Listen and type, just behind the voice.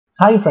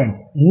Hi friends,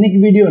 இன்னைக்கு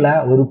வீடியோல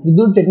ஒரு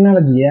புது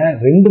டெக்னாலஜியை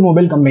ரெண்டு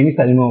மொபைல்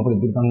கம்பெனிஸ்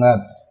அறிமுகப்படுத்திருக்காங்க.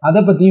 அத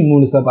பத்தி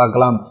முழுசா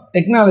பார்க்கலாம்.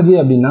 டெக்னாலஜி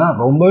அப்படினா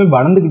ரொம்பவே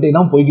வளர்ந்துகிட்டே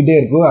தான் போயிட்டே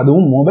இருக்கு.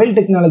 அதுவும் மொபைல்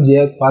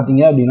டெக்னாலஜியை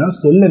பாத்தீங்க அப்படினா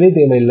சொல்லவே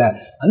தேவையில்லை.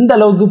 அந்த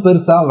அளவுக்கு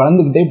பெருசா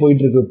வளர்ந்துகிட்டே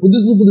போயிட்டு இருக்கு.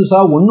 புதுசா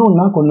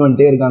ஒண்ணா கொண்டு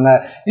வந்துட்டே இருக்காங்க.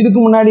 இதுக்கு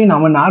முன்னாடி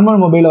நம்ம நார்மல்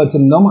மொபைல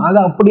வச்சிருந்தோம்.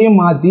 அதை அப்படியே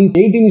மாத்தி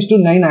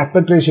 18:9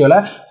 aspect ratioல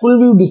full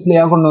view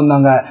டிஸ்ப்ளேயா கொண்டு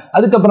வந்தாங்க.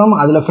 அதுக்கு அப்புறம்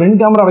அதுல ஃப்ரண்ட்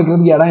கேமரா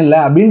வைக்கிறதுக்கு இடம் இல்ல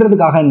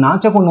அப்படின்றதுக்காக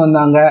நாட்ச கொண்டு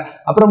வந்தாங்க.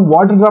 அப்புறம்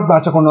வாட்டர் டிராப்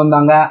நாட்ச கொண்டு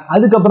வந்தாங்க.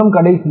 அதுக்கு அப்புறம்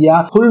கடைசியா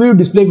full view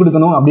டிஸ்ப்ளே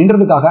கொடுக்கணும்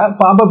அப்படின்றதுக்காக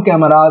பாப்-அப்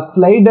கேமரா,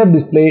 ஸ்லைடர்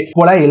டிஸ்ப்ளே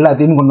போல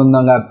எல்லாத்தையும் கொண்டு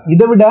வந்தாங்க.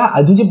 இதை விட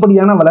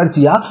அதிகப்படியான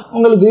வளர்ச்சியா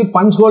உங்களுக்கு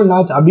பஞ்ச் ஹோல்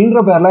நாட்ச்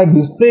அப்படின்ற பேர்ல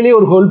டிஸ்ப்ளேலே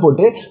ஒரு ஹோல்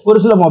போட்டு ஒரு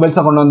சில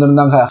மொபைல்ஸை கொண்டு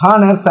வந்திருந்தாங்க.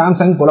 ஹானர்,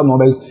 சாம்சங் போல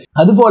மொபைல்ஸ்.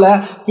 அது போல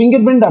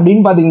ஃபிங்கர் பிரிண்ட்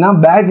அப்படின்னு பாத்தீங்கன்னா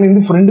பேக்ல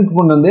இருந்து ஃப்ரண்ட்டுக்கு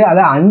கொண்டு வந்து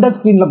அதை அண்டர்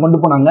ஸ்கிரீன்ல கொண்டு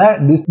போனாங்க.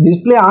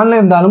 டிஸ்ப்ளே ஆன்ல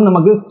இருந்தாலும்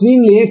நமக்கு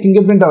ஸ்கிரீன்லயே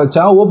ஃபிங்கர் பிரிண்ட்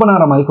வச்சா ஓபன்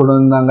ஆகிற மாதிரி கொண்டு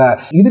வந்தாங்க.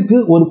 இதுக்கு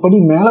ஒரு படி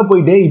மேல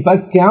போயிட்டு இப்ப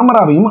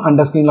கேமராவையும்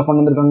அண்டர் ஸ்கிரீன்ல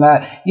கொண்டு வந்திருக்காங்க.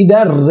 இதை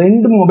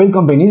ரெண்டு மொபைல்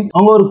கம்பெனிஸ்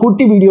அவங்க ஒரு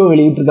குட்டி வீடியோ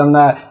வெளியிட்டு இருக்காங்க.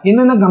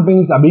 என்னென்ன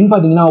கம்பெனிஸ் அப்படின்னு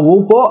பாத்தீங்கன்னா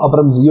ஓப்போ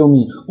அப்புறம்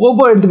ஜியோமி.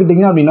 ஓப்போ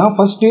எடுத்துக்கிட்டீங்க அப்படின்னா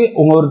ஃபர்ஸ்ட்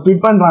உங்க ஒரு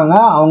ட்வீட் பண்றாங்க.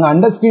 அவங்க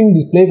அண்டர் ஸ்கிரீன்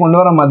டிஸ்ப்ளே கொண்டு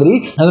வர மாதிரி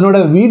அதனோட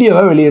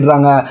வீடியோவை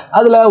வெளியிடுறாங்க.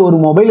 அதுல ஒரு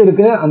மொபைல்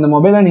இருக்கு. அந்த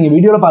மொபைலை நீங்க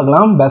வீடியோல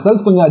பார்க்கலாம்.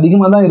 பெசல்ஸ் கொஞ்சம்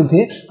அதிகமா தான் இருக்கு.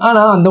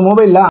 ஆனா அந்த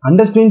மொபைல்ல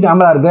அண்டர் ஸ்கிரீன்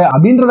கேமரா இருக்கு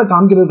அப்படின்றத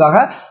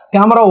காமிக்கிறதுக்காக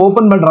கேமரா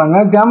ஓபன் பண்றாங்க.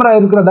 கேமரா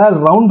இருக்கிறத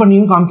ரவுண்ட்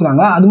பண்ணியும்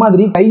காமிக்கிறாங்க. அது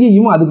மாதிரி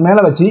கையையும் அதுக்கு மேல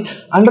வச்சு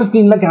அண்டர்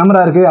ஸ்கிரீன்ல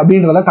கேமரா இருக்கு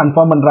அப்படின்றத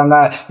கன்ஃபார்ம் பண்றாங்க.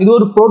 இது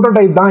ஒரு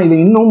புரோட்டோடைப் தான். இது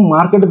இன்னும்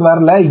மார்க்கெட்டுக்கு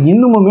வரல.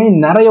 இன்னுமே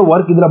நிறைய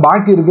ஒர்க் இதுல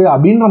பாக்கி இருக்கு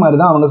அப்படின்ற மாதிரி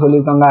தான் அவங்க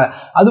சொல்லியிருக்காங்க.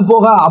 அது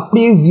போக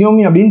அப்படியே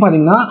ஜியோமி அப்படின்னு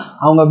பாத்தீங்கன்னா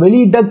அவங்க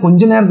வெளியிட்ட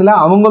கொஞ்ச நேரத்துல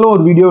அவங்களும்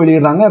ஒரு வீடியோ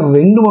வெளியிடுறாங்க.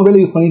 ரெண்டு மொபைல்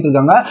யூஸ் பண்ணிட்டு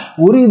இருக்காங்க.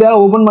 ஒரு இதை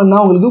ஓபன் பண்ணா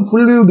உங்களுக்கு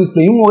ஃபுல் வியூ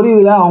டிஸ்பிளேயும், ஒரு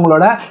இதை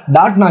அவங்களோட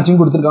டாட்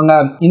நாட்சிங் கொடுத்திருக்காங்க.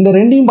 இந்த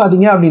ரெண்டையும்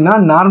பாத்தீங்க அப்படின்னா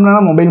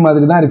நார்மலான மொபைல்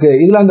மாதிரி தான் இருக்கு.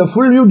 இதுல அந்த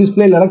ஃபுல் வியூ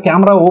டிஸ்பிளேல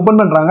கேமரா ஓபன்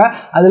பண்றாங்க.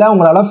 அதுல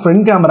உங்களால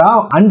ஃப்ரண்ட் கேமரா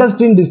அண்டர்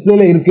ஸ்கிரீன்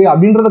டிஸ்ப்ளேல இருக்கு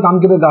அப்படின்றத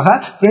காமிக்கிறதுக்காக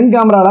ஃப்ரண்ட்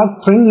கேமரால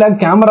ஃப்ரண்ட்ல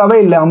கேமராவே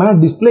இல்லாம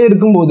டிஸ்ப்ளே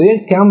இருக்கும்போது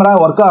கேமரா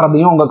ஒர்க்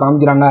ஆகிறதையும் அவங்க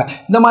காமிக்கிறாங்க.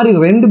 இந்த மாதிரி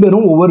ரெண்டு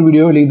பேரும் ஒவ்வொரு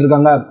வீடியோ வெளியிட்டு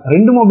இருக்காங்க.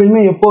 ரெண்டு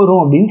மொபைலுமே எப்போ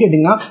வரும் அப்படின்னு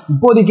கேட்டீங்கன்னா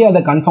இப்போதைக்கு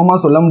அதை கன்ஃபார்மா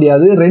சொல்ல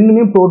முடியாது.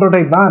 ரெண்டுமே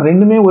புரோட்டோடைப் தான்.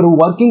 ரெண்டுமே ஒரு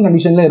ஒர்க்கிங்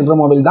கண்டிஷன்ல இருக்கிற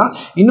மொபைல் தான்.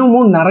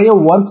 இன்னமும் நிறைய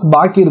ஒர்க்ஸ்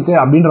பாக்கி இருக்கு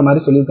அப்படின்ற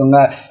மாதிரி சொல்லியிருக்காங்க.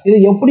 இதை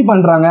எப்படி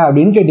பண்றாங்க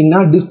அப்படின்னு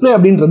கேட்டீங்கன்னா டிஸ்ப்ளே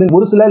அப்படின்றது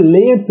ஒரு சில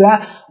லேயர்ஸை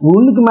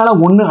ஒண்ணுக்கு மேல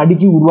ஒன்னு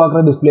அடுக்கி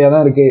உருவாக்குற டிஸ்ப்ளே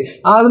தான் இருக்கு.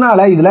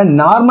 அதனால இதுல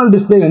நார்மல்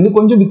டிஸ்ப்ளே வந்து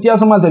கொஞ்சம்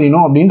வித்தியாசமா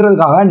தெரியணும்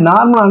அப்படின்றதுக்காக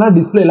நார்மலான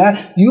டிஸ்ப்ளேல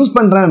யூஸ்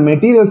பண்ற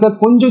மெட்டீரியல்ஸை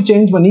கொஞ்சம்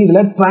சேஞ்ச் பண்ணி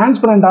இதுல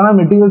டிரான்ஸ்பரண்டான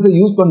மெட்டீரியல்ஸை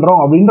யூஸ்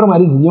பண்றோம் அப்படின்ற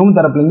மாதிரி ஜியோமி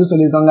தரப்புல இருந்து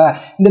சொல்லியிருக்காங்க.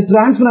 இந்த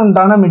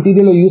டிரான்ஸ்பரண்டான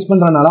மெட்டீரியலை யூஸ்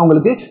பண்றதுனால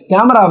உங்களுக்கு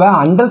கேமராவை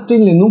அண்டர்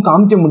ஸ்கிரீன்ல இருந்தும்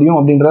காமிக்க முடியும்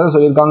அப்படின்றத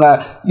சொல்லியிருக்காங்க.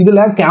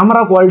 இதுல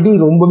கேமரா குவாலிட்டி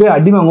ரொம்பவே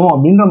அடிவாங்கும்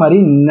அப்படின்ற மாதிரி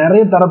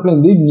நிறைய தரப்புல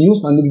இருந்து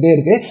நியூஸ் வந்துகிட்டே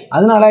இருக்கு.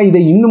 அதனால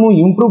இதை இன்னமும்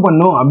இம்ப்ரூவ்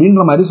பண்ணும்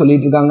அப்படின்ற மாதிரி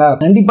சொல்லிட்டு இருக்காங்க.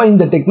 கண்டிப்பா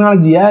இந்த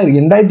டெக்னாலஜியை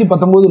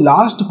 2019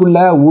 லாஸ்ட்குள்ள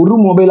ஒரு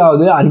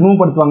மொபைலாவது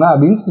அறிமுகப்படுத்துவாங்க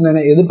அப்படின்னு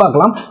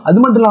எதிர்பார்க்கலாம். அது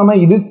மட்டும் இல்லாம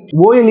இது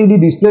OLED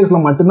டிஸ்பிளேஸ்ல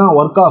மட்டும்தான்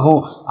ஒர்க்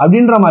ஆகும்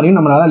அப்படின்ற மாதிரியும்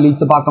நம்மளால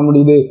லீக்ஸ் பார்க்க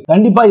முடியுது.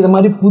 கண்டிப்பா இது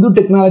மாதிரி புது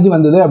டெக்னாலஜி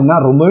வந்தது அப்படின்னா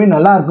ரொம்பவே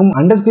நல்லா இருக்கும்.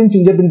 அண்டர் ஸ்கிரீன்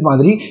ஃபிங்கர் பிரிண்ட்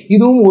மாதிரி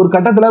இதுவும் ஒரு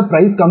கட்டத்துல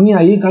பிரைஸ்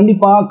கம்மியாகி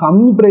கண்டிப்பா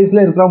கம்மி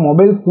பிரைஸ்ல இருக்கிற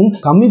மொபைல்ஸ்க்கும்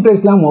கம்மி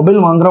பிரைஸ்ல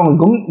மொபைல்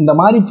வாங்குறவங்களுக்கும் இந்த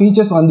மாதிரி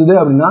ஃபீச்சர்ஸ் வந்தது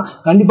அப்படின்னா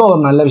கண்டிப்பா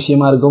ஒரு நல்ல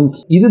விஷயமா இருக்கும்.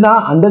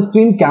 இதுதான் அண்டர்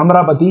ஸ்கிரீன்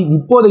கேமரா பத்தி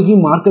இப்போதைக்கு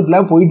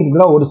மார்க்கெட்ல போயிட்டு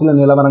இருக்கிற ஒரு சில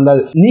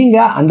நிலவரங்கள். நீங்க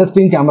அண்டர்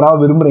ஸ்கிரீன் கேமராவை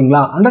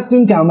விரும்புறீங்களா? அண்டர்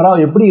ஸ்கிரீன் கேமரா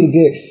எப்படி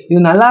இருக்கு? இது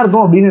நல்லா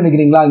இருக்கும் அப்படின்னு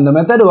நினைக்கிறீங்களா? இந்த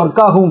மெத்தட்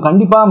ஒர்க் ஆகும்,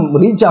 கண்டிப்பா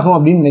ரீச் ஆகும்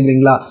அப்படின்னு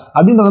நினைக்கிறீங்களா?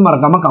 அப்படின்றத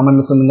மறக்காம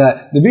கமெண்ட்ல சொல்லுங்க.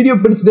 இந்த வீடியோ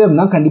பிடிச்சது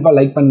அப்படின்னா கண்டிப்பா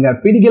லைக் பண்ணுங்க.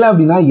 பிடிக்கல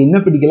அப்படின்னா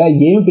என்ன பிடிக்கல,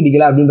 ஏன்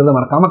பிடிக்கல அப்படின்றத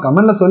மறக்காம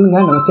கமெண்ட்ல சொல்லுங்க.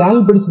 நம்ம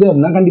சேனல் பிடிச்சது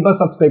அப்படின்னா கண்டிப்பா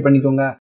சப்ஸ்கிரைப் பண்ணிக்கோங்க.